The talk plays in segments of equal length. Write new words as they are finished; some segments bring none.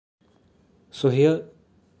So here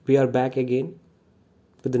we are back again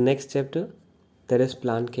with the next chapter, that is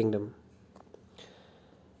plant kingdom.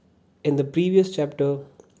 In the previous chapter,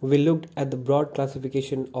 we looked at the broad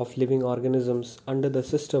classification of living organisms under the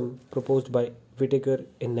system proposed by Whittaker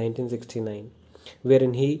in 1969,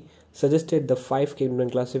 wherein he suggested the five kingdom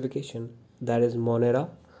classification, that is Monera,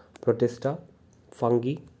 Protista,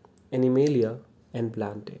 Fungi, Animalia, and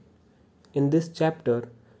Plantae. In this chapter,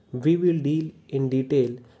 we will deal in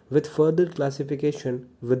detail with further classification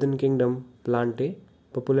within kingdom Plantae,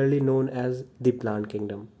 popularly known as the plant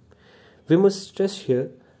kingdom. We must stress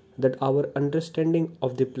here that our understanding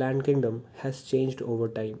of the plant kingdom has changed over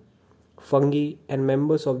time. Fungi and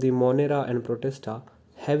members of the Monera and Protista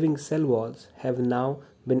having cell walls have now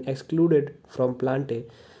been excluded from Plantae,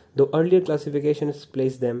 though earlier classifications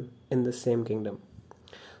placed them in the same kingdom.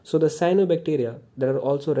 So the cyanobacteria that are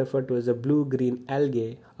also referred to as the blue-green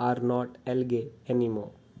algae are not algae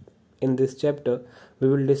anymore. In this chapter, we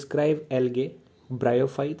will describe algae,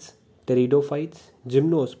 bryophytes, pteridophytes,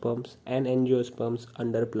 gymnosperms and angiosperms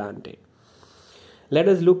under Plantae. Let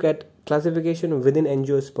us look at classification within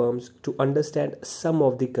angiosperms to understand some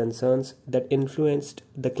of the concerns that influenced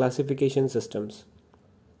the classification systems.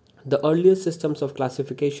 The earliest systems of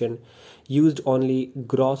classification used only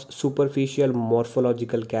gross superficial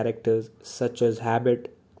morphological characters such as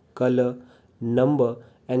habit, color, number,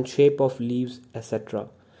 and shape of leaves, etc.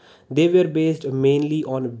 They were based mainly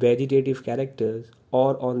on vegetative characters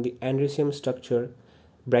or on the andrecium structure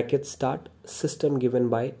bracket start system given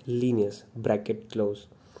by Linnaeus bracket close.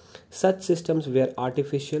 Such systems were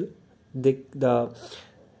artificial. They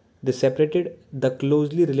separated the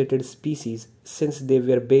closely related species since they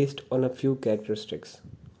were based on a few characteristics.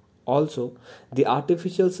 Also, the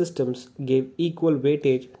artificial systems gave equal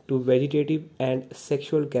weightage to vegetative and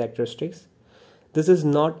sexual characteristics. This is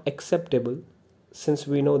not acceptable since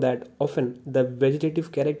we know that often the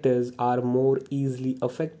vegetative characters are more easily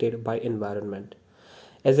affected by environment.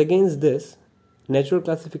 As against this, natural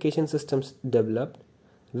classification systems developed,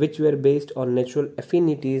 which were based on natural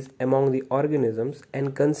affinities among the organisms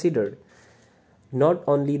and considered not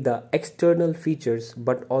only the external features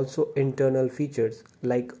but also internal features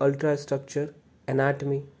like ultrastructure,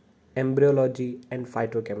 anatomy, embryology, and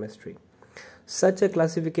phytochemistry. Such a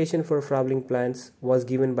classification for flowering plants was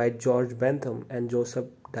given by George Bentham and Joseph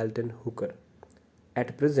Dalton Hooker.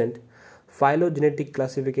 At present, phylogenetic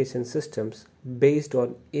classification systems based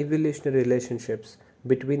on evolutionary relationships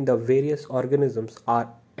between the various organisms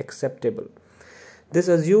are acceptable. This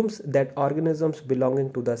assumes that organisms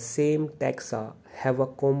belonging to the same taxa have a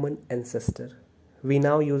common ancestor. We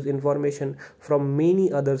now use information from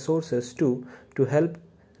many other sources too to help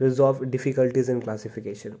resolve difficulties in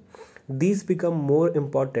classification. These become more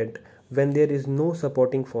important when there is no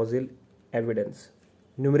supporting fossil evidence.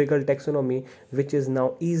 Numerical taxonomy, which is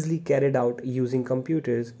now easily carried out using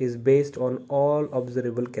computers, is based on all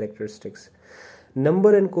observable characteristics.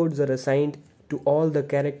 Number and codes are assigned to all the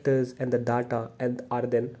characters and the data and are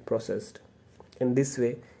then processed. In this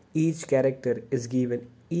way, each character is given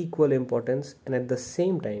equal importance and at the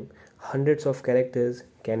same time, hundreds of characters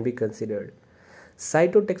can be considered.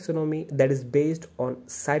 Cytotaxonomy, that is based on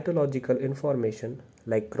cytological information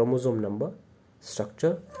like chromosome number,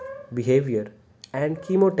 structure, behavior, and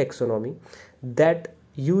chemotaxonomy, that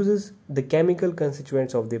uses the chemical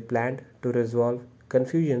constituents of the plant to resolve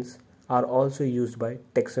confusions, are also used by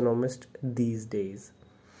taxonomists these days.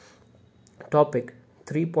 Topic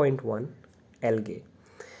 3.1 Algae.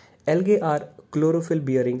 Algae are chlorophyll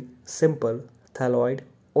bearing, simple, thalloid,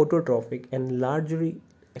 autotrophic, and largely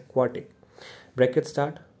aquatic. Bracket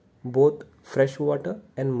start, both freshwater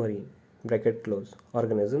and marine. Bracket close.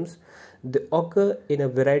 Organisms. They occur in a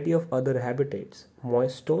variety of other habitats,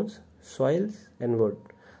 moist stones, soils, and wood.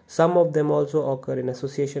 Some of them also occur in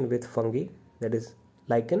association with fungi, that is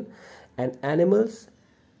lichen, and animals,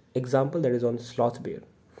 example that is on sloth bear.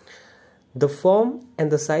 The form and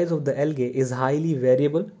the size of the algae is highly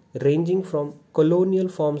variable, ranging from colonial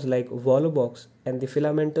forms like Volobox and the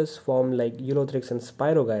filamentous form like Eulothrix and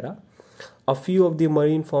Spirogyra. A few of the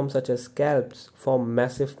marine forms such as scalps form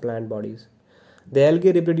massive plant bodies. The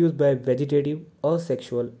algae reproduce by vegetative,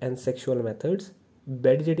 asexual and sexual methods.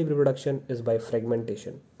 Vegetative reproduction is by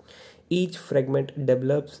fragmentation. Each fragment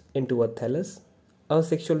develops into a thallus.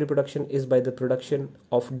 Asexual reproduction is by the production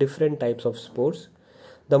of different types of spores,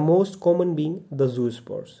 the most common being the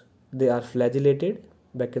zoospores. They are flagellated,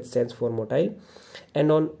 bracket stands for motile,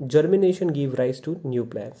 and on germination give rise to new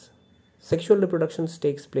plants. Sexual reproduction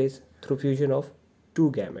takes place through fusion of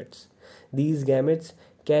two gametes. These gametes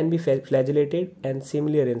can be flagellated and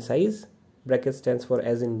similar in size, bracket stands for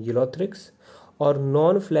as in Eulothrix, or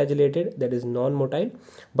non-flagellated, that is non-motile,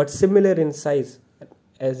 but similar in size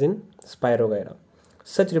as in Spirogyra.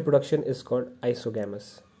 Such reproduction is called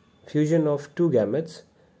isogamous. Fusion of two gametes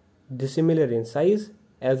dissimilar in size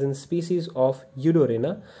as in species of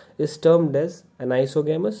Eudorina is termed as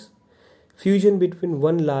anisogamous. Fusion between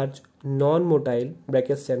one large non-motile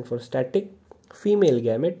brackets stand for static female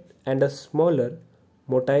gamete and a smaller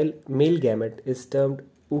motile male gamete is termed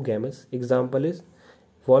oogamous. Example is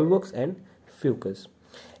Volvox and Fucus.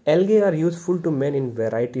 Algae are useful to men in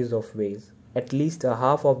varieties of ways. At least a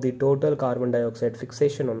half of the total carbon dioxide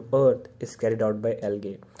fixation on Earth is carried out by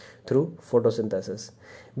algae through photosynthesis.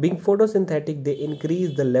 Being photosynthetic, they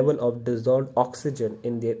increase the level of dissolved oxygen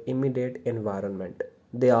in their immediate environment.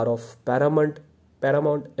 They are of paramount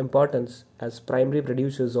importance as primary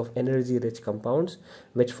producers of energy-rich compounds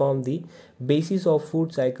which form the basis of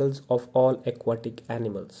food cycles of all aquatic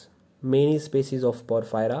animals. Many species of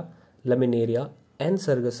Porphyra, Laminaria, and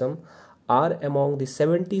Sargassum are among the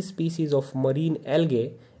 70 species of marine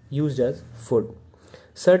algae used as food.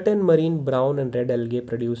 Certain marine brown and red algae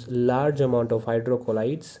produce large amount of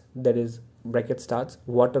hydrocolloids, that is bracket starts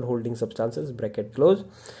water holding substances bracket close.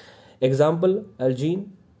 Example algine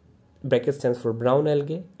bracket stands for brown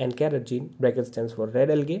algae and carrageen bracket stands for red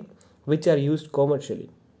algae, which are used commercially.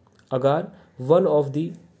 Agar, one of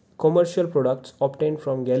the commercial products obtained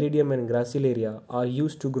from Galidium and Gracilaria, are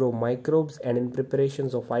used to grow microbes and in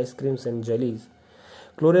preparations of ice creams and jellies.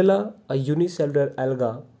 Chlorella, a unicellular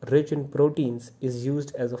alga rich in proteins, is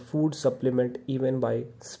used as a food supplement even by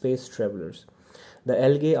space travelers. The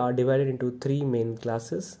algae are divided into three main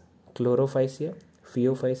classes: Chlorophycia,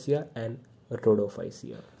 Phaeophycia, and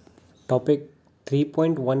Rhodophycia. Topic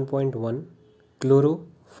 3.1.1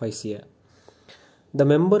 Chlorophycia. The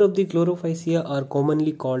members of the Chlorophycia are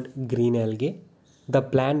commonly called green algae. The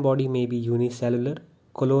plant body may be unicellular,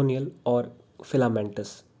 colonial, or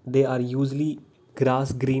filamentous. They are usually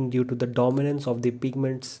grass green due to the dominance of the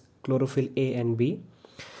pigments chlorophyll A and B.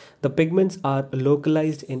 The pigments are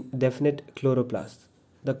localized in definite chloroplasts.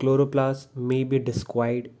 The chloroplasts may be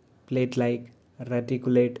discoid, plate-like,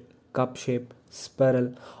 reticulate, cup-shaped,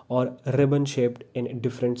 spiral, or ribbon-shaped in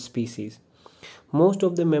different species. Most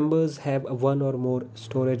of the members have one or more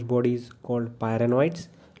storage bodies called pyrenoids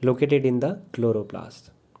located in the chloroplast.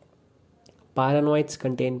 Pyrenoids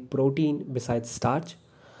contain protein besides starch.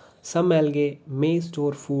 Some algae may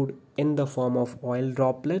store food in the form of oil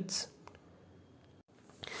droplets.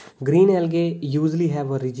 Green algae usually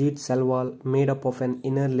have a rigid cell wall made up of an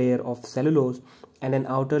inner layer of cellulose and an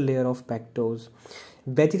outer layer of pectose.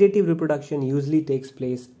 Vegetative reproduction usually takes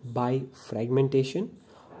place by fragmentation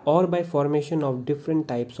or by formation of different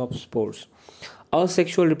types of spores.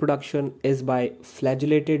 Asexual reproduction is by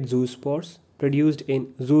flagellated zoospores produced in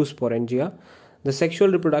zoosporangia. The sexual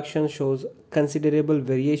reproduction shows considerable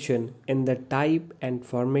variation in the type and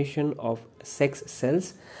formation of sex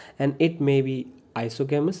cells, and it may be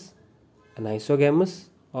isogamous, anisogamous,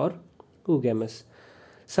 or oogamous.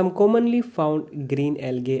 Some commonly found green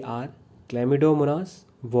algae are Chlamydomonas,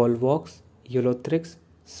 Volvox, Eulothrix,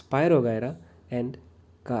 Spirogyra, and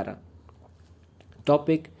Cara.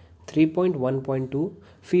 Topic 3.1.2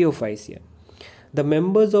 Phaeophycia. The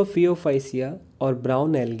members of Phaeophycia or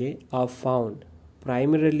brown algae are found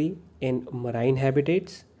primarily in marine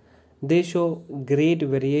habitats. They show great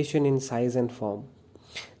variation in size and form.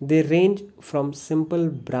 They range from simple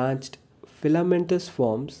branched filamentous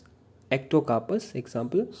forms, ectocarpus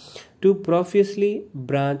example, to profusely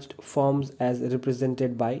branched forms as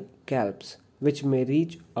represented by calps, which may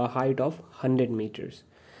reach a height of 100 meters.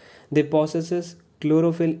 They possess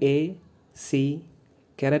chlorophyll A, C,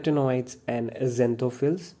 carotenoids, and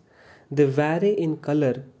xanthophylls. They vary in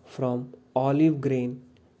color from olive green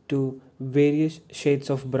to various shades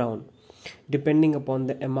of brown, depending upon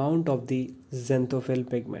the amount of the xanthophyll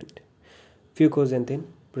pigment, fucoxanthin,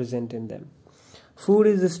 present in them. Food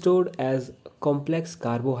is stored as complex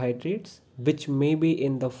carbohydrates, which may be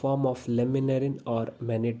in the form of laminin or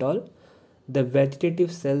mannitol. The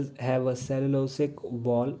vegetative cells have a cellulosic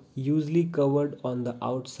wall usually covered on the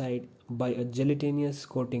outside by a gelatinous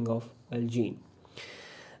coating of algine.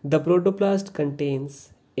 The protoplast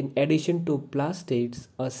contains, in addition to plastids,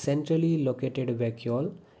 a centrally located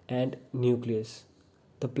vacuole and nucleus.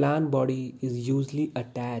 The plant body is usually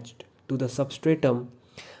attached to the substratum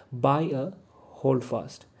by a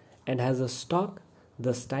holdfast and has a stalk,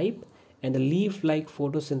 the stipe, and the leaf-like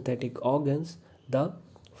photosynthetic organs, the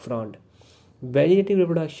frond. Vegetative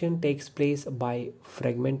reproduction takes place by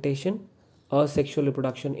fragmentation. Asexual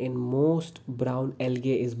reproduction in most brown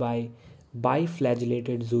algae is by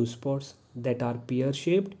biflagellated zoospores that are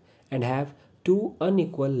pear-shaped and have two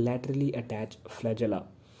unequal laterally attached flagella.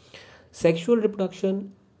 Sexual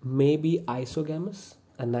reproduction may be isogamous,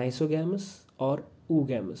 anisogamous, or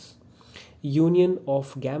oogamous. Union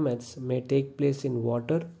of gametes may take place in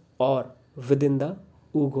water or within the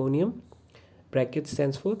oogonium, bracket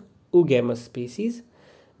stands for oogamous species.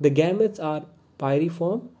 The gametes are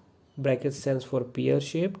pyriform, bracket stands for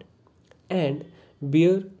pear-shaped, and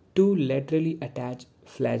bear two laterally attached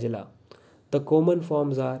flagella. The common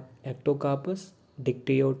forms are ectocarpus,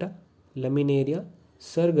 dictyota, laminaria,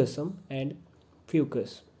 sargassum, and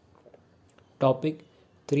fucus. Topic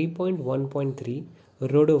 3.1.3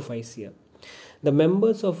 Rhodophysia. The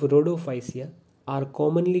members of Rhodophysia are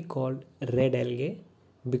commonly called red algae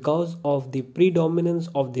because of the predominance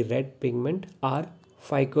of the red pigment or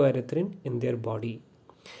phycoerythrin in their body.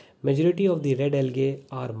 Majority of the red algae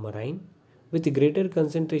are marine with greater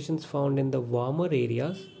concentrations found in the warmer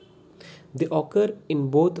areas. They occur in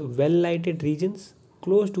both well-lighted regions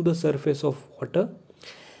close to the surface of water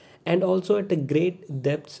and also at a great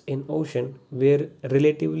depths in ocean where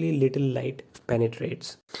relatively little light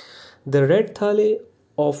penetrates. The red thalli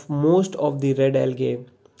of most of the red algae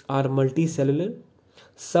are multicellular.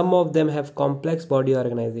 Some of them have complex body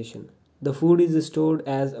organization. The food is stored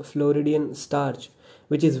as Floridian starch,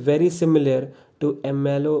 which is very similar to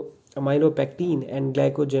aminopectin and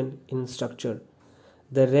glycogen in structure.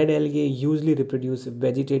 The red algae usually reproduce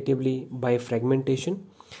vegetatively by fragmentation.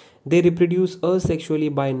 They reproduce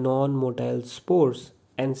asexually by non-motile spores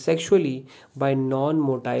and sexually by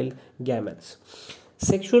non-motile gametes.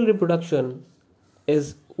 Sexual reproduction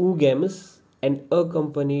is oogamous and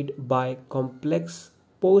accompanied by complex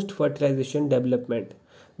post-fertilization development.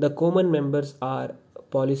 The common members are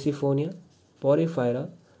Polysiphonia, Porphyra,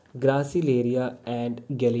 Gracilaria, and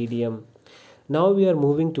Gelidium. Now we are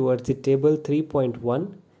moving towards the table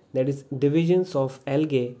 3.1, that is divisions of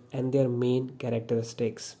algae and their main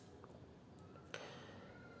characteristics.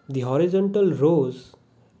 The horizontal rows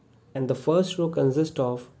and the first row consist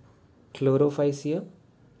of Chlorophysia,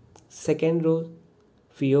 second row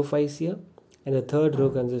Phaeophysia, and the third row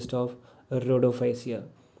consists of Rhodophysia.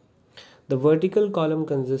 The vertical column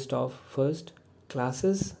consists of first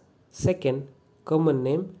classes, second common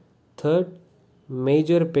name, third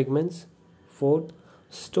major pigments, fourth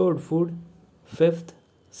stored food, fifth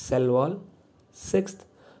cell wall, sixth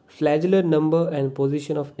flagellar number and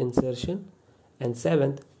position of insertion, and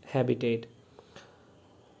seventh habitat.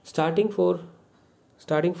 Starting from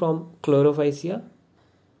Chlorophysia,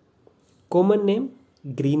 common name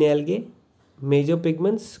green algae, major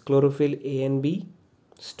pigments chlorophyll A and B,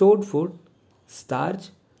 stored food starch,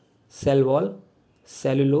 cell wall,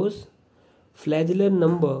 cellulose, flagellar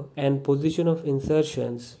number and position of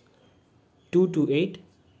insertions 2 to 8,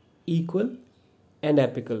 equal and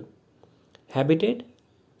apical. Habitat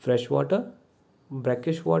freshwater,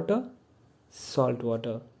 brackish water, salt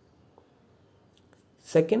water.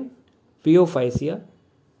 Second, Phaeophysia,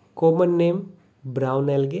 common name brown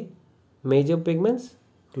algae, major pigments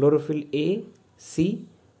chlorophyll A, C,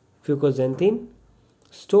 fucoxanthin,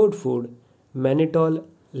 stored food mannitol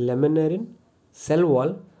laminarin, cell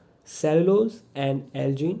wall, cellulose and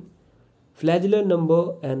algine, flagellar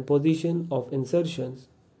number and position of insertions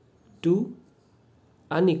 2,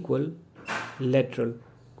 unequal, lateral.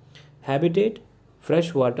 Habitat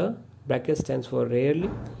freshwater, bracket stands for rarely,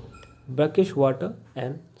 brackish water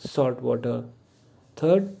and salt water.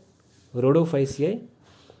 Third, Rhodophysiae,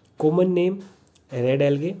 common name red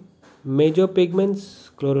algae, major pigments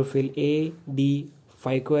chlorophyll A, D,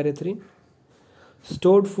 phycoerythrin,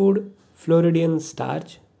 stored food Floridian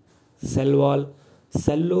starch, cell wall,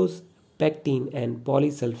 cellulose, pectin and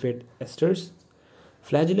polysulfate esters,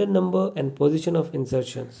 flagellar number and position of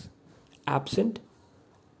insertions absent.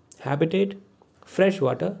 Habitat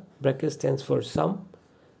freshwater, bracket stands for some,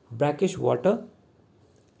 brackish water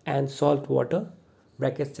and salt water,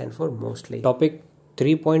 bracket stands for mostly. Topic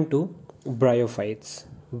 3.2 Bryophytes.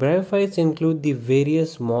 Bryophytes include the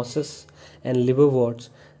various mosses and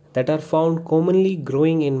liverworts that are found commonly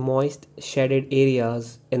growing in moist shaded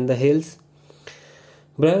areas in the hills.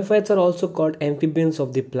 Bryophytes are also called amphibians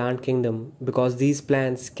of the plant kingdom because these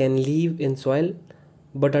plants can live in soil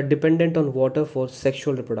but are dependent on water for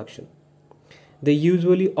sexual reproduction. They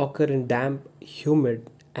usually occur in damp, humid,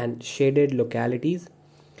 and shaded localities.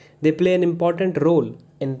 They play an important role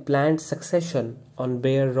in plant succession on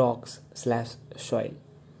bare rocks/soil.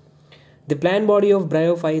 The plant body of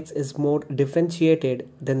bryophytes is more differentiated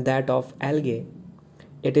than that of algae.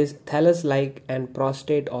 It is thallus-like and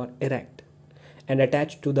prostrate or erect, and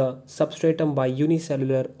attached to the substratum by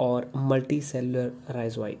unicellular or multicellular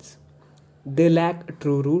rhizoids. They lack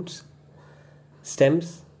true roots,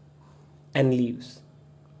 stems, and leaves.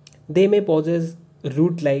 They may possess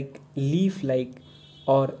root-like, leaf-like,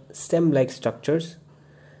 or stem-like structures.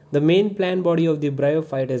 The main plant body of the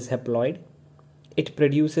bryophyte is haploid. It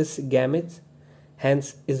produces gametes,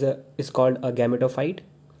 hence is called a gametophyte.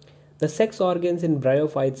 The sex organs in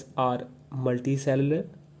bryophytes are multicellular.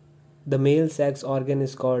 The male sex organ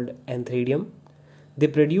is called antheridium. They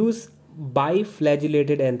produce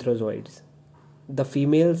biflagellated anthrozoids. The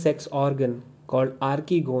female sex organ called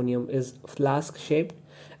archegonium is flask shaped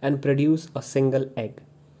and produce a single egg.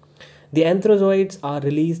 The anthrozoids are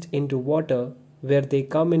released into water where they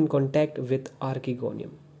come in contact with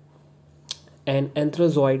archegonium. An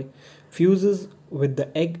anthrozoid fuses with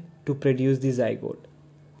the egg to produce the zygote.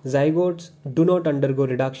 Zygotes do not undergo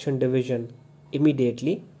reduction division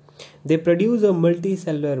immediately. They produce a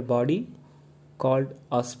multicellular body called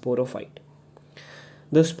a sporophyte.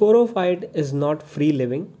 The sporophyte is not free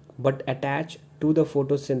living but attached to the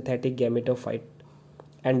photosynthetic gametophyte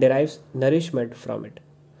and derives nourishment from it.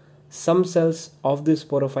 Some cells of the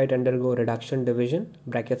sporophyte undergo reduction division,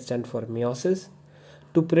 brackets stand for meiosis,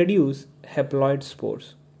 to produce haploid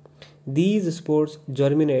spores. These spores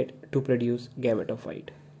germinate to produce gametophyte.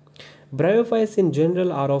 Bryophytes in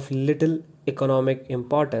general are of little economic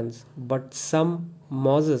importance, but some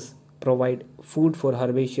mosses provide food for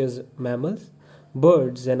herbaceous mammals,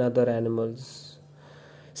 birds, and other animals.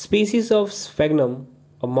 Species of sphagnum,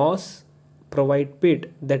 a moss, provide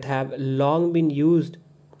peat that have long been used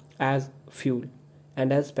as fuel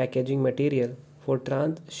and as packaging material for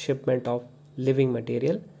transshipment of living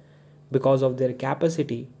material because of their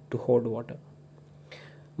capacity to hold water.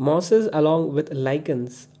 Mosses, along with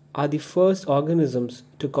lichens, are the first organisms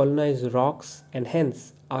to colonize rocks and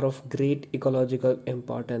hence are of great ecological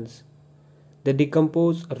importance. They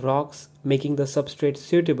decompose rocks, making the substrate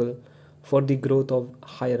suitable for the growth of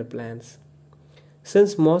higher plants.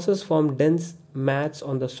 Since mosses form dense mats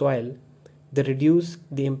on the soil, they reduce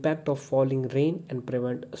the impact of falling rain and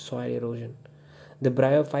prevent soil erosion. The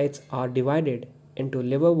bryophytes are divided into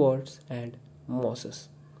liverworts and mosses.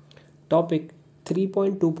 Topic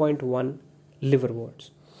 3.2.1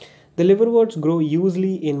 Liverworts. The liverworts grow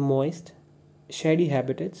usually in moist, shady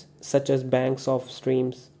habitats such as banks of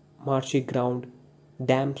streams, marshy ground,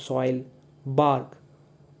 damp soil, bark,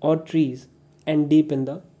 or trees, and deep in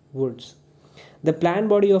the woods. The plant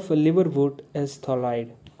body of a liverwort is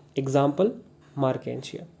thalloid. Example,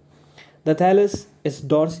 Marchantia. The thallus is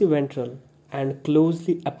dorsiventral and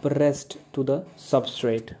closely appressed to the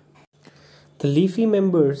substrate. The leafy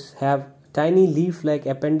members have tiny leaf-like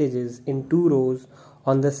appendages in two rows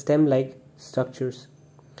on the stem-like structures.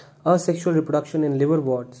 Asexual reproduction in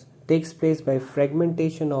liverworts takes place by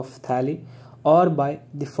fragmentation of thalli or by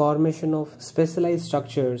the formation of specialized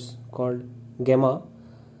structures called gemma.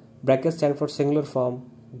 Brackets stand for singular form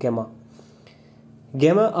gemma.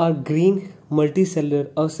 Gemma are green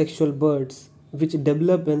multicellular asexual buds which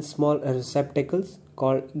develop in small receptacles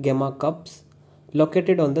called gemma cups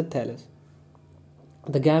located on the thallus.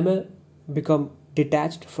 The gamma become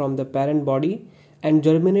detached from the parent body and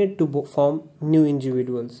germinate to form new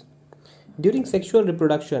individuals. During sexual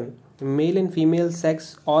reproduction, male and female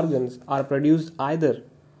sex organs are produced either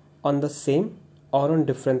on the same or on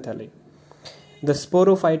different thalli. The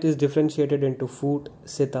sporophyte is differentiated into foot,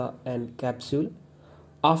 seta, and capsule.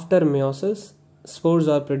 After meiosis, spores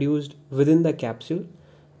are produced within the capsule.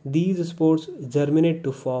 These spores germinate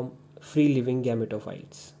to form free-living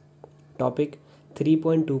gametophytes. Topic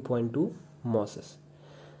 3.2.2 Mosses.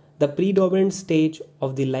 The predominant stage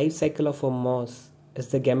of the life cycle of a moss is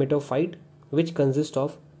the gametophyte, which consists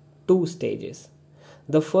of two stages.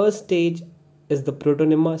 The first stage is the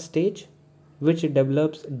protonema stage, which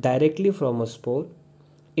develops directly from a spore.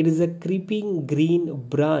 It is a creeping green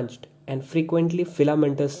branched and frequently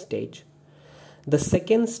filamentous stage. The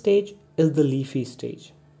second stage is the leafy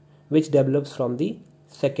stage, which develops from the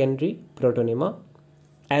secondary protonema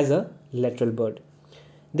as a lateral bud.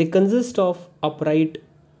 They consist of upright,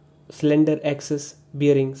 slender axis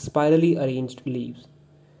bearing spirally arranged leaves.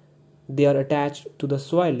 They are attached to the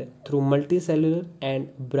soil through multicellular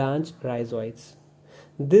and branch rhizoids.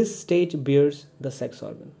 This stage bears the sex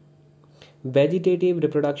organ. Vegetative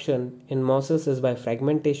reproduction in mosses is by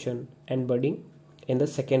fragmentation and budding in the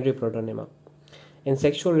secondary protonema. In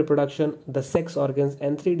sexual reproduction, the sex organs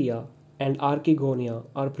antheridia and archegonia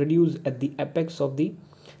are produced at the apex of the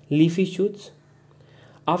leafy shoots.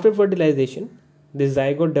 After fertilization, the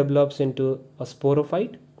zygote develops into a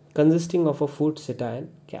sporophyte consisting of a foot, seta, and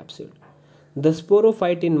capsule. The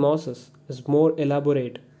sporophyte in mosses is more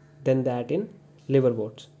elaborate than that in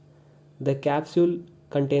liverworts. The capsule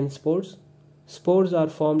contains spores. Spores are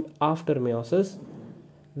formed after meiosis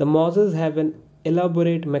The mosses have an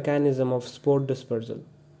elaborate mechanism of spore dispersal.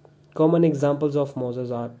 Common examples of mosses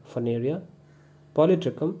are Funaria,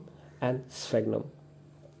 Polytrichum, and Sphagnum.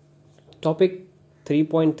 Topic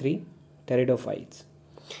 3.3, Pteridophytes.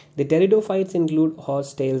 The pteridophytes include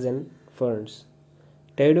horsetails and ferns.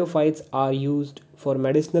 Pteridophytes are used for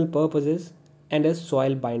medicinal purposes and as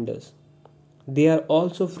soil binders. They are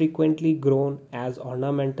also frequently grown as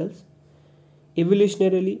ornamentals.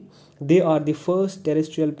 Evolutionarily, they are the first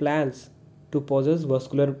terrestrial plants to possess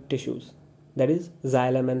vascular tissues, that is,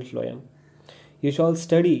 xylem and phloem. You shall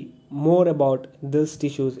study more about these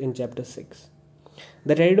tissues in chapter 6.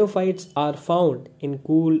 The pteridophytes are found in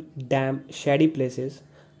cool, damp, shady places,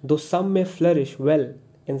 though some may flourish well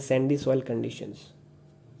in sandy soil conditions.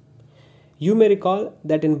 You may recall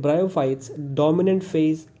that in bryophytes, dominant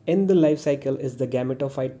phase in the life cycle is the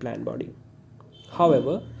gametophyte plant body.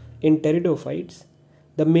 However, in pteridophytes,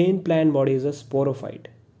 the main plant body is a sporophyte,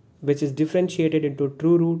 which is differentiated into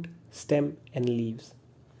true root, stem, and leaves.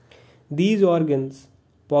 These organs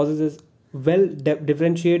possess well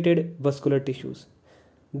differentiated vascular tissues.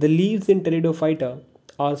 The leaves in Pteridophyta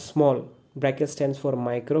are small, bracket stands for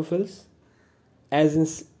microphyls, as in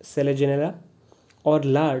Selaginella, or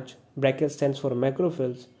large, bracket stands for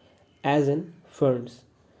macrophyls, as in ferns.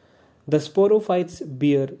 The sporophytes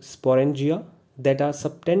bear sporangia that are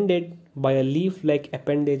subtended by a leaf-like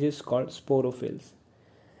appendages called sporophylls.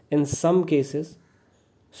 In some cases,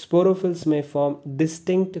 sporophylls may form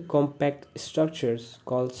distinct compact structures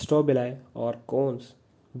called strobilae or cones,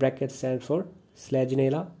 bracket stands for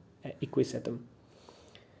Selaginella equisetum.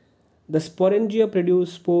 The sporangia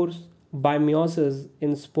produce spores by meiosis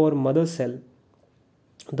in spore mother cell.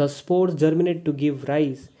 The spores germinate to give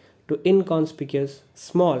rise to inconspicuous,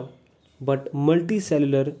 small, but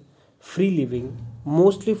multicellular, free-living,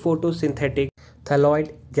 mostly photosynthetic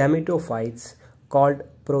thalloid gametophytes called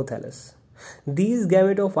prothallus. These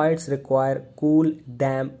gametophytes require cool,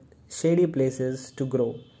 damp, shady places to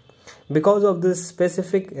grow. Because of this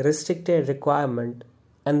specific restricted requirement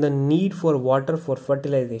and the need for water for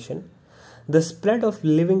fertilization, the spread of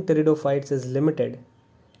living pteridophytes is limited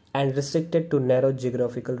and restricted to narrow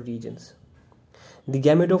geographical regions. The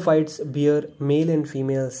gametophytes bear male and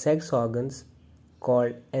female sex organs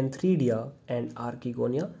called antheridia and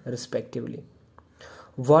archegonia respectively.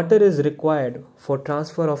 Water is required for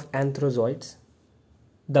transfer of anthrozoids.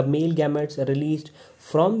 The male gametes are released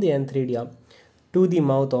from the antheridia to the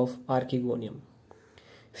mouth of archegonium.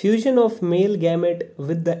 Fusion of male gamete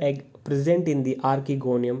with the egg present in the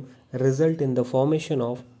archegonium result in the formation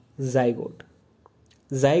of zygote.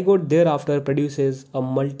 Zygote thereafter produces a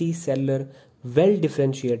multicellular,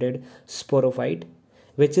 well-differentiated sporophyte,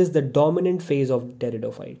 which is the dominant phase of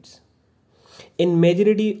pteridophytes. In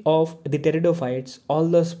majority of the pteridophytes, all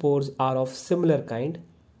the spores are of similar kind.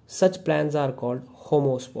 Such plants are called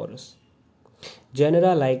homosporous.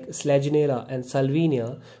 Genera like Selaginella and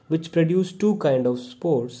Salvinia, which produce two kinds of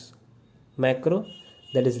spores, macro,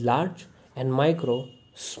 that is large, and micro,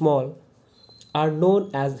 small, are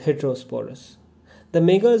known as heterosporous. The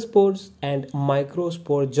megaspores and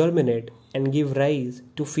microspore germinate and give rise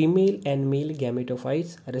to female and male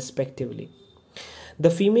gametophytes respectively. The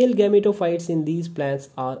female gametophytes in these plants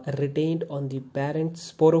are retained on the parent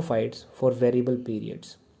sporophytes for variable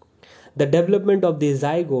periods. The development of the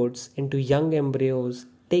zygotes into young embryos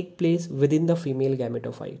take place within the female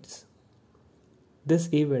gametophytes.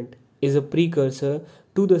 This event is a precursor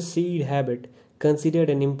to the seed habit, considered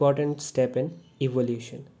an important step in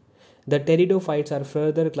evolution. The pteridophytes are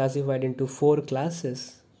further classified into four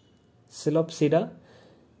classes: Psilopsida,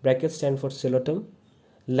 bracket stands for Psilotum;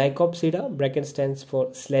 Lycopsida, bracket stands for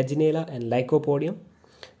Selaginella and Lycopodium;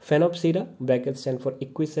 Phenopsida, bracket stands for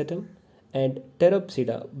Equisetum; and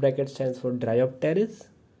Pteropsida, bracket stands for Dryopteris,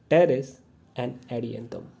 Pteris, and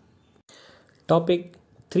Adianthum. Topic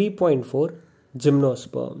 3.4,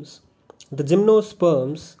 Gymnosperms. The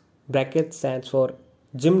gymnosperms, bracket stands for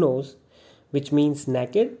gymnos, which means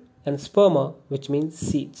naked, and sperma, which means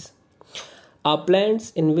seeds, are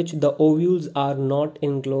plants in which the ovules are not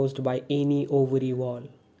enclosed by any ovary wall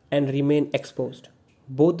and remain exposed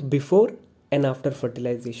both before and after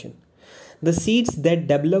fertilization. The seeds that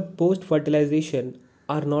develop post fertilization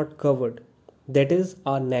are not covered, that is,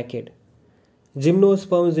 are naked.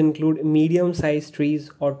 Gymnosperms include medium sized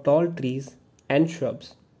trees or tall trees and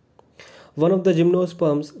shrubs. One of the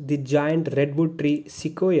gymnosperms, the giant redwood tree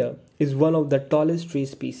sequoia, is one of the tallest tree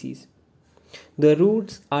species. The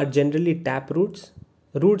roots are generally tap roots.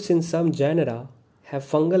 Roots in some genera have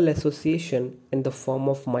fungal association in the form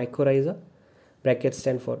of mycorrhiza, brackets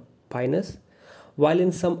stand for pinus, while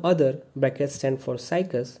in some other, brackets stand for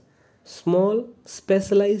cycas, Small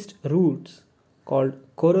specialized roots called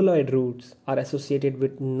coralloid roots are associated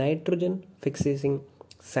with nitrogen fixing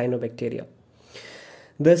cyanobacteria.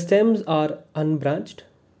 The stems are unbranched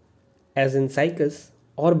as in cycas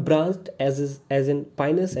or branched as in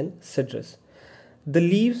pinus and citrus. The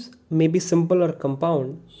leaves may be simple or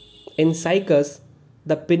compound. In cycas,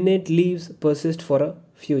 the pinnate leaves persist for a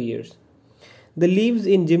few years. The leaves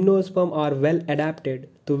in gymnosperm are well adapted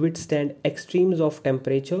to withstand extremes of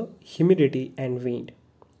temperature, humidity, and wind.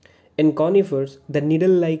 In conifers, the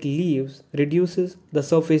needle-like leaves reduces the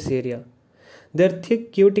surface area. Their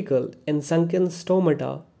thick cuticle and sunken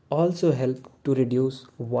stomata also help to reduce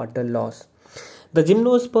water loss. The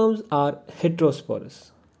gymnosperms are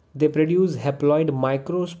heterosporous. They produce haploid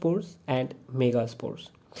microspores and megaspores.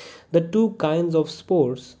 The two kinds of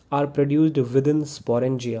spores are produced within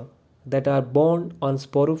sporangia that are borne on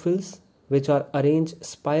sporophylls which are arranged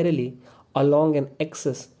spirally along an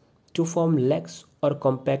axis to form legs or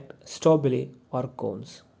compact stabili or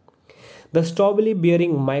cones. The stabili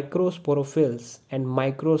bearing microsporophylls and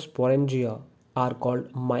microsporangia are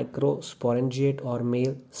called microsporangiate or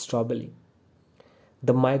male stabili.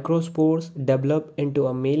 The microspores develop into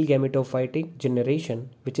a male gametophytic generation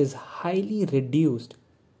which is highly reduced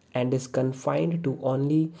and is confined to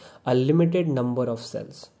only a limited number of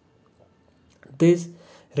cells. This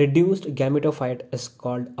reduced gametophyte is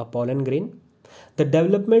called a pollen grain. The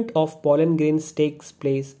development of pollen grains takes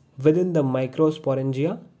place within the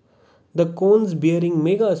microsporangia. The cones bearing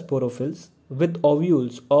megasporophylls with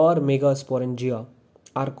ovules or megasporangia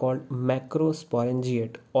are called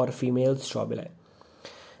macrosporangiate or female stabili.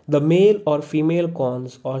 The male or female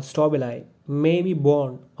cones or stabili may be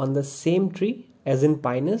borne on the same tree as in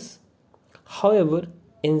pinus. However,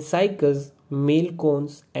 in cycas, male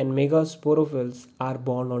cones and megasporophylls are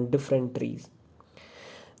borne on different trees.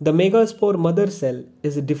 The megaspore mother cell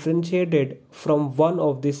is differentiated from one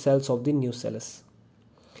of the cells of the nucellus.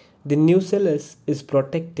 The nucellus is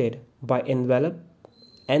protected by envelope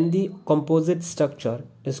and the composite structure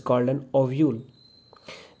is called an ovule.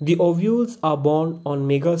 The ovules are borne on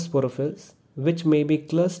megasporophylls which may be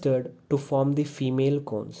clustered to form the female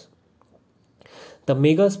cones. The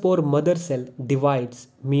megaspore mother cell divides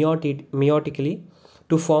meiotically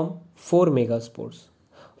to form 4 megaspores.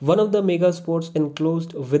 One of the megaspores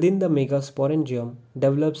enclosed within the megasporangium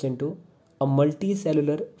develops into a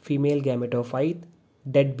multicellular female gametophyte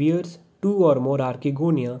that bears 2 or more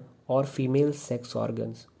archegonia or female sex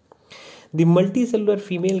organs. The multicellular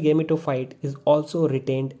female gametophyte is also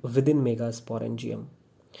retained within megasporangium.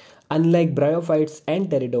 Unlike bryophytes and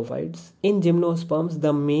pteridophytes, in gymnosperms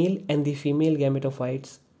the male and the female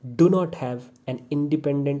gametophytes do not have an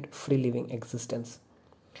independent free-living existence.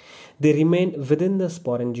 They remain within the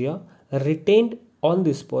sporangia, retained on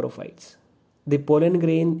the sporophytes. The pollen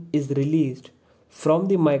grain is released from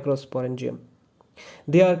the microsporangium.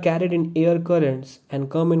 They are carried in air currents and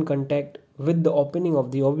come in contact with the opening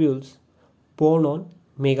of the ovules borne on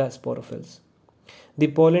megasporophylls. The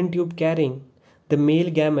pollen tube carrying the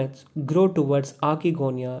male gametes grow towards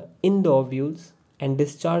archegonia in the ovules and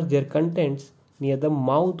discharge their contents near the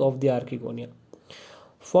mouth of the archegonia.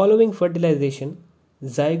 Following fertilization,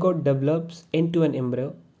 zygote develops into an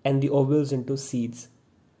embryo and the ovules into seeds.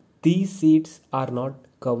 These seeds are not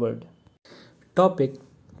covered. Topic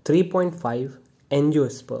 3.5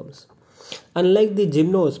 Angiosperms. Unlike the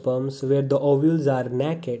gymnosperms where the ovules are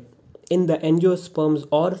naked, in the angiosperms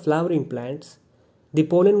or flowering plants, the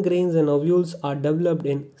pollen grains and ovules are developed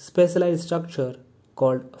in specialized structure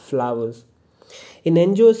called flowers. In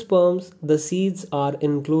angiosperms, the seeds are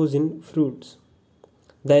enclosed in fruits.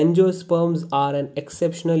 The angiosperms are an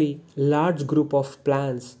exceptionally large group of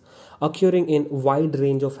plants occurring in wide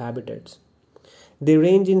range of habitats. They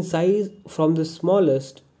range in size from the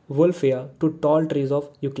smallest wolfia to tall trees of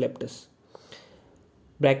eucalyptus.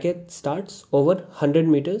 Bracket starts over 100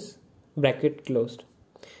 meters, bracket closed.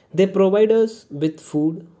 They provide us with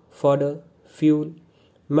food, fodder, fuel,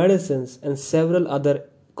 medicines and several other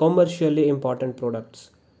commercially important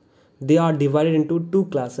products. They are divided into two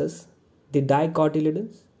classes, the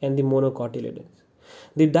dicotyledons and the monocotyledons.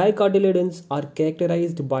 The dicotyledons are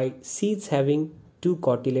characterized by seeds having two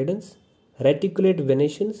cotyledons, reticulate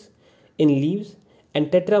venations in leaves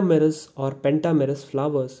and tetramerous or pentamerous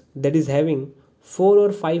flowers, that is having 4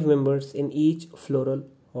 or 5 members in each floral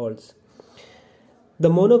halls. The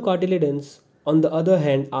monocotyledons, on the other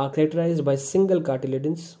hand, are characterized by single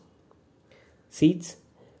cotyledons, seeds,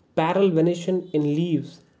 parallel venation in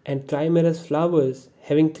leaves, and trimerous flowers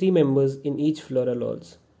having 3 members in each floral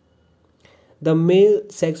halls. The male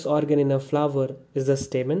sex organ in a flower is the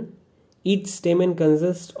stamen, Each stamen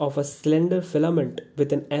consists of a slender filament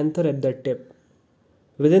with an anther at the tip.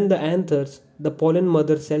 Within the anthers, the pollen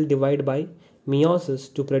mother cell divide by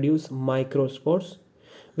meiosis to produce microspores,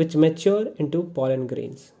 which mature into pollen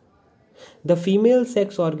grains. The female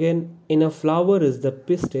sex organ in a flower is the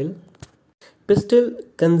pistil. Pistil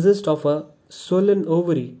consists of a swollen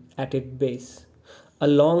ovary at its base, a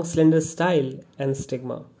long slender style and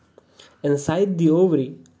stigma. Inside the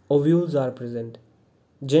ovary, ovules are present.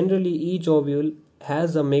 Generally, each ovule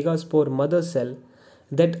has a megaspore mother cell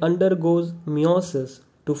that undergoes meiosis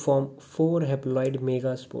to form four haploid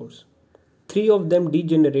megaspores. Three of them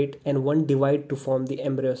degenerate and one divide to form the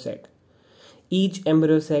embryo sac. Each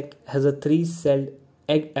embryo sac has a three-celled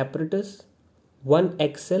egg apparatus, one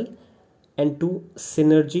egg cell, and two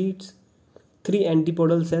synergids, three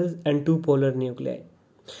antipodal cells, and two polar nuclei.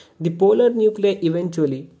 The polar nuclei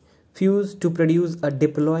eventually fuse to produce a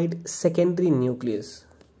diploid secondary nucleus.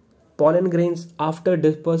 Pollen grains after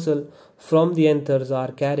dispersal from the anthers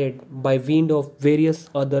are carried by wind or various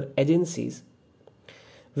other agencies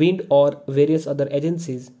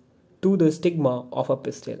to the stigma of a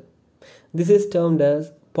pistil. This is termed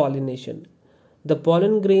as pollination. The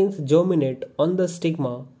pollen grains germinate on the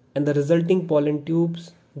stigma and the resulting pollen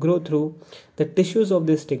tubes grow through the tissues of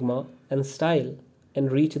the stigma and style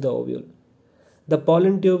and reach the ovule. The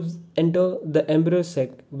pollen tubes enter the embryo sac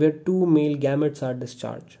where two male gametes are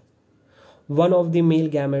discharged. One of the male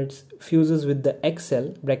gametes fuses with the egg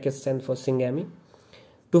cell (bracket stands for syngamy)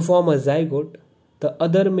 to form a zygote. The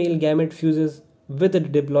other male gamete fuses with the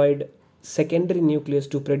diploid secondary nucleus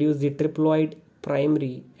to produce the triploid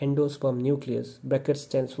primary endosperm nucleus (bracket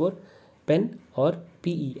stands for pen or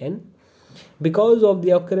PEN). Because of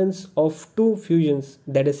the occurrence of two fusions,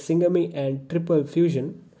 that is syngamy and triple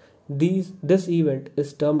fusion, this event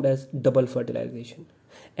is termed as double fertilization,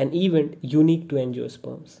 an event unique to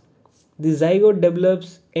angiosperms. The zygote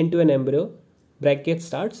develops into an embryo (bracket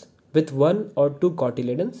starts with one or two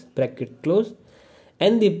cotyledons (bracket close),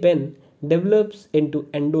 and the pen develops into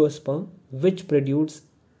endosperm which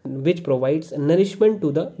provides nourishment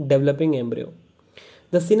to the developing embryo.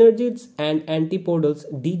 The synergids and antipodals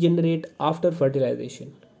degenerate after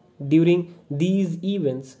fertilization. During these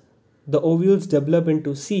events, the ovules develop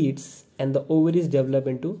into seeds and the ovaries develop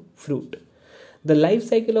into fruit. The life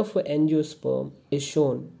cycle of an angiosperm is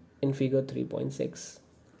shown in figure 3.6.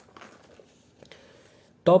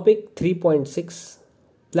 Topic 3.6: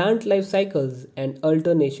 Plant life cycles and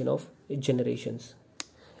alternation of generations.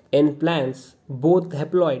 In plants, both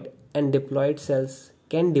haploid and diploid cells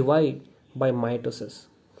can divide by mitosis.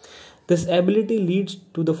 This ability leads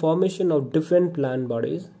to the formation of different plant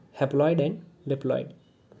bodies, haploid and diploid.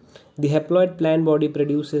 The haploid plant body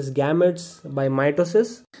produces gametes by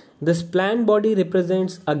mitosis. This plant body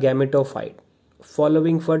represents a gametophyte.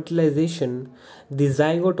 Following fertilization, the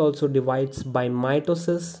zygote also divides by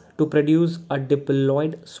mitosis to produce a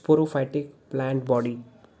diploid sporophytic plant body.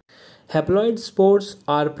 Haploid spores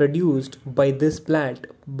are produced by this plant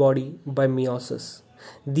body by meiosis.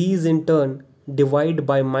 These in turn divide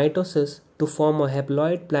by mitosis to form a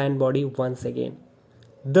haploid plant body once again.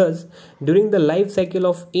 Thus, during the life cycle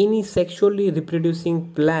of any sexually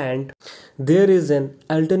reproducing plant, there is an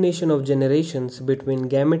alternation of generations between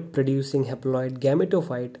gamete producing haploid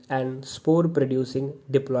gametophyte and spore producing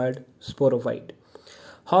diploid sporophyte.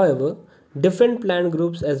 However, different plant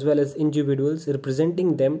groups as well as individuals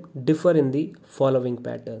representing them differ in the following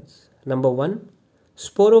patterns. Number 1.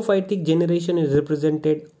 Sporophytic generation is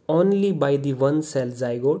represented only by the one cell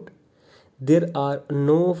zygote. There are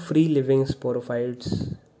no free living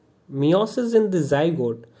sporophytes. Meiosis in the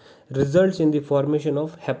zygote results in the formation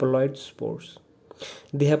of haploid spores.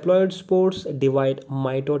 The haploid spores divide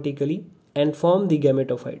mitotically and form the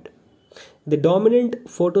gametophyte. The dominant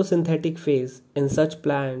photosynthetic phase in such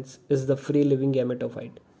plants is the free living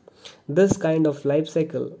gametophyte. This kind of life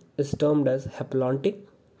cycle is termed as haplontic.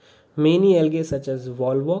 Many algae such as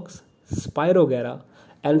volvox, Spirogera,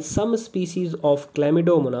 and some species of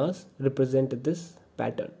Chlamydomonas represent this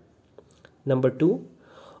pattern. Number 2.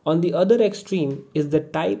 On the other extreme is the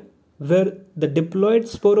type where the diploid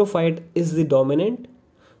sporophyte is the dominant,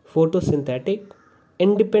 photosynthetic,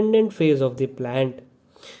 independent phase of the plant.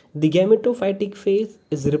 The gametophytic phase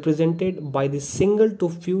is represented by the single to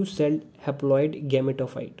few celled haploid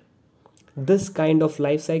gametophyte. This kind of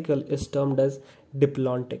life cycle is termed as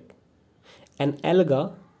diplontic. An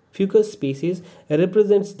alga, Fucus species,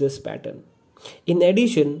 represents this pattern. In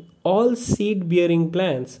addition, all seed-bearing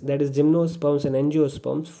plants, that is gymnosperms and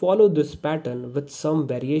angiosperms, follow this pattern with some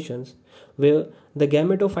variations where the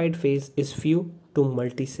gametophyte phase is few to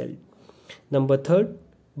multicelled. Number 3.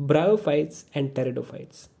 Bryophytes and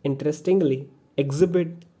pteridophytes, interestingly,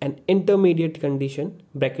 exhibit an intermediate condition,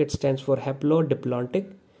 bracket stands for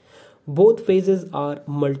haplodiplontic. Both phases are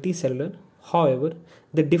multicellular, however,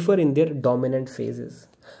 they differ in their dominant phases.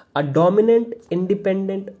 A dominant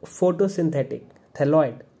independent photosynthetic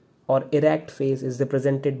thalloid or erect phase is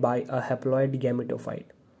represented by a haploid gametophyte,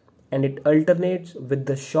 and it alternates with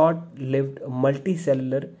the short-lived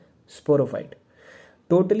multicellular sporophyte,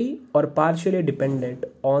 totally or partially dependent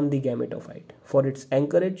on the gametophyte for its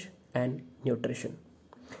anchorage and nutrition.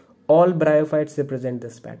 All bryophytes represent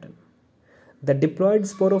this pattern. The diploid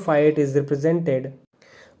sporophyte is represented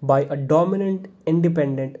by a dominant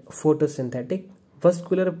independent photosynthetic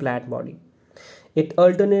vascular plant body. It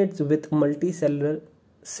alternates with multicellular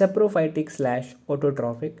saprophytic /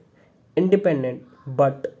 autotrophic independent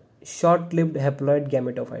but short-lived haploid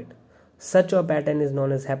gametophyte. Such a pattern is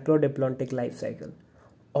known as haplodiplontic life cycle.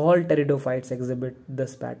 All pteridophytes exhibit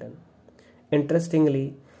this pattern.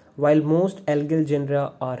 Interestingly, while most algal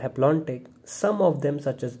genera are haplontic, some of them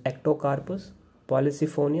such as Ectocarpus,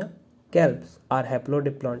 Polysiphonia, kelps are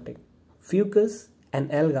haplodiplontic. Fucus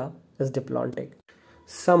and Alga is diplontic.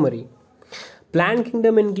 Summary: Plant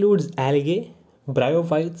kingdom includes algae,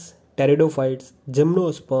 bryophytes, pteridophytes,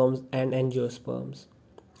 gymnosperms and angiosperms.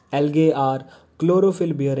 Algae are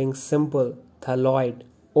chlorophyll bearing simple, thalloid,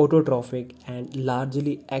 autotrophic and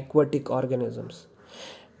largely aquatic organisms.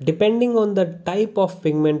 Depending on the type of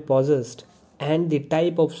pigment possessed and the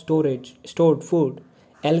type of stored food,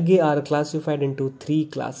 algae are classified into three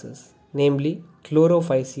classes, namely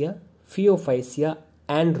chlorophycia, phaeophycia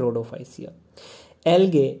and rhodophycia.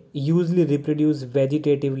 Algae usually reproduce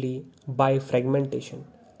vegetatively by fragmentation,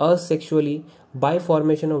 asexually by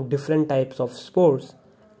formation of different types of spores,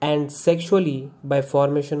 and sexually by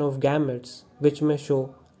formation of gametes which may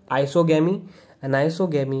show isogamy,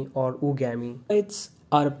 anisogamy or oogamy. Bryophytes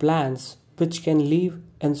are plants which can live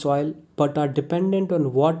in soil but are dependent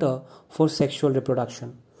on water for sexual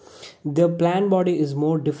reproduction. Their plant body is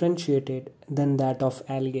more differentiated than that of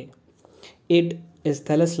algae. It is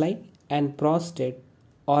thallus-like and prostrate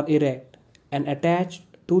or erect and attached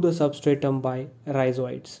to the substratum by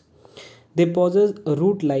rhizoids. They possess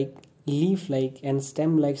root-like, leaf-like and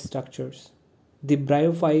stem-like structures. The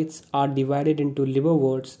bryophytes are divided into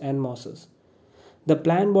liverworts and mosses. The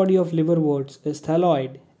plant body of liverworts is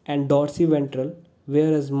thalloid and dorsiventral,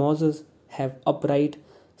 whereas mosses have upright,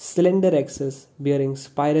 slender axis bearing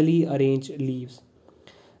spirally arranged leaves.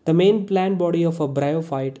 The main plant body of a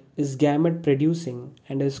bryophyte is gamete producing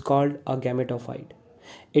and is called a gametophyte.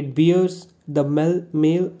 It bears the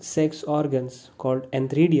male sex organs called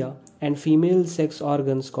antheridia and female sex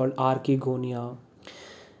organs called archegonia.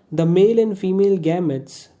 The male and female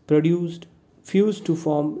gametes fuse to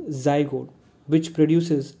form zygote, which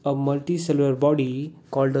produces a multicellular body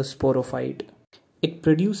called a sporophyte. It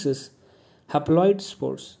produces haploid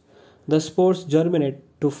spores. The spores germinate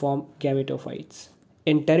to form gametophytes.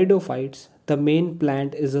 In pteridophytes, the main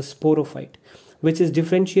plant is a sporophyte, which is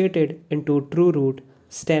differentiated into true root,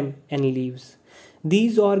 stem, and leaves.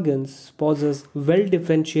 These organs possess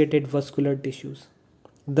well-differentiated vascular tissues.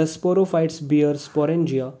 The sporophytes bear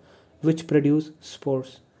sporangia, which produce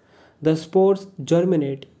spores. The spores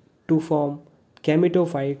germinate to form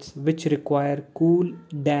gametophytes, which require cool,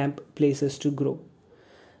 damp places to grow.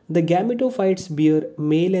 The gametophytes bear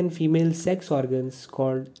male and female sex organs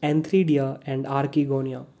called antheridia and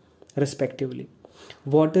archegonia, respectively.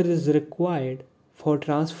 Water is required for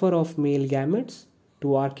transfer of male gametes to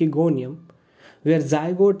archegonium, where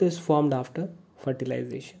zygote is formed after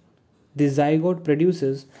fertilization. The zygote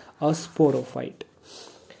produces a sporophyte.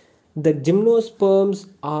 The gymnosperms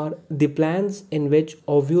are the plants in which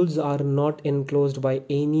ovules are not enclosed by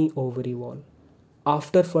any ovary wall.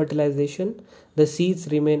 After fertilization, the seeds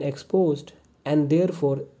remain exposed and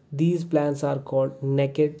therefore these plants are called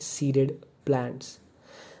naked seeded plants.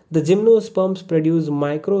 The gymnosperms produce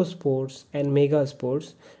microspores and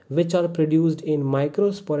megaspores, which are produced in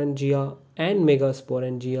microsporangia and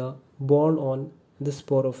megasporangia borne on the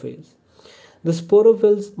sporophylls. The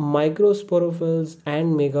sporophylls, microsporophylls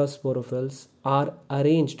and megasporophylls are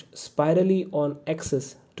arranged spirally on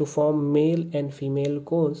axis to form male and female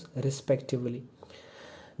cones respectively.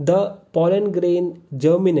 The pollen grain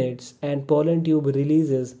germinates and pollen tube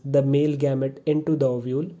releases the male gamete into the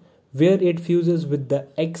ovule, where it fuses with the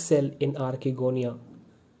egg cell in archegonia.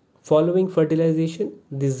 Following fertilization,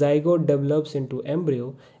 the zygote develops into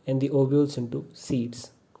embryo and the ovules into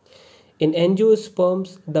seeds. In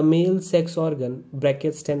angiosperms, the male sex organ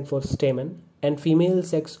brackets stand for stamen and female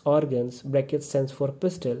sex organs brackets stands for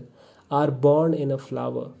pistil are born in a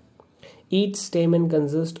flower. Each stamen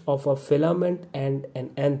consists of a filament and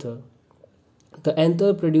an anther. The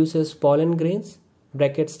anther produces pollen grains,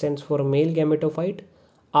 bracket stands for male gametophyte,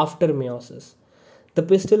 after meiosis. The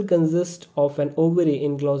pistil consists of an ovary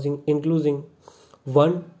enclosing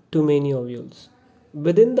one to many ovules.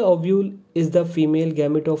 Within the ovule is the female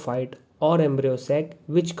gametophyte or embryo sac,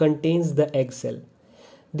 which contains the egg cell.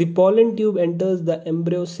 The pollen tube enters the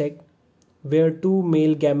embryo sac where two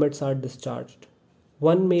male gametes are discharged.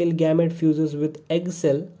 One male gamete fuses with egg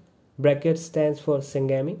cell, bracket stands for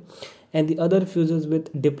syngamy, and the other fuses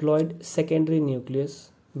with diploid secondary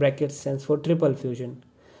nucleus, bracket stands for triple fusion.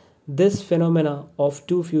 This phenomena of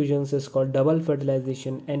two fusions is called double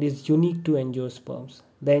fertilization and is unique to angiosperms.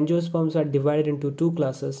 The angiosperms are divided into two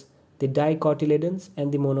classes, the dicotyledons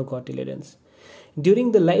and the monocotyledons.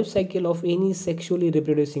 During the life cycle of any sexually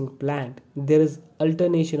reproducing plant, there is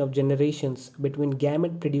alternation of generations between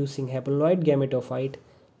gamete producing haploid gametophyte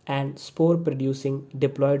and spore producing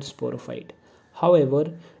diploid sporophyte.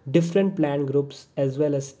 However, different plant groups as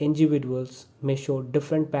well as individuals may show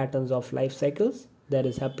different patterns of life cycles, that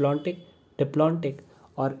is haplontic, diplontic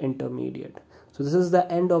or intermediate. So this is the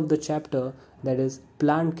end of the chapter, that is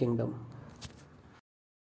plant kingdom.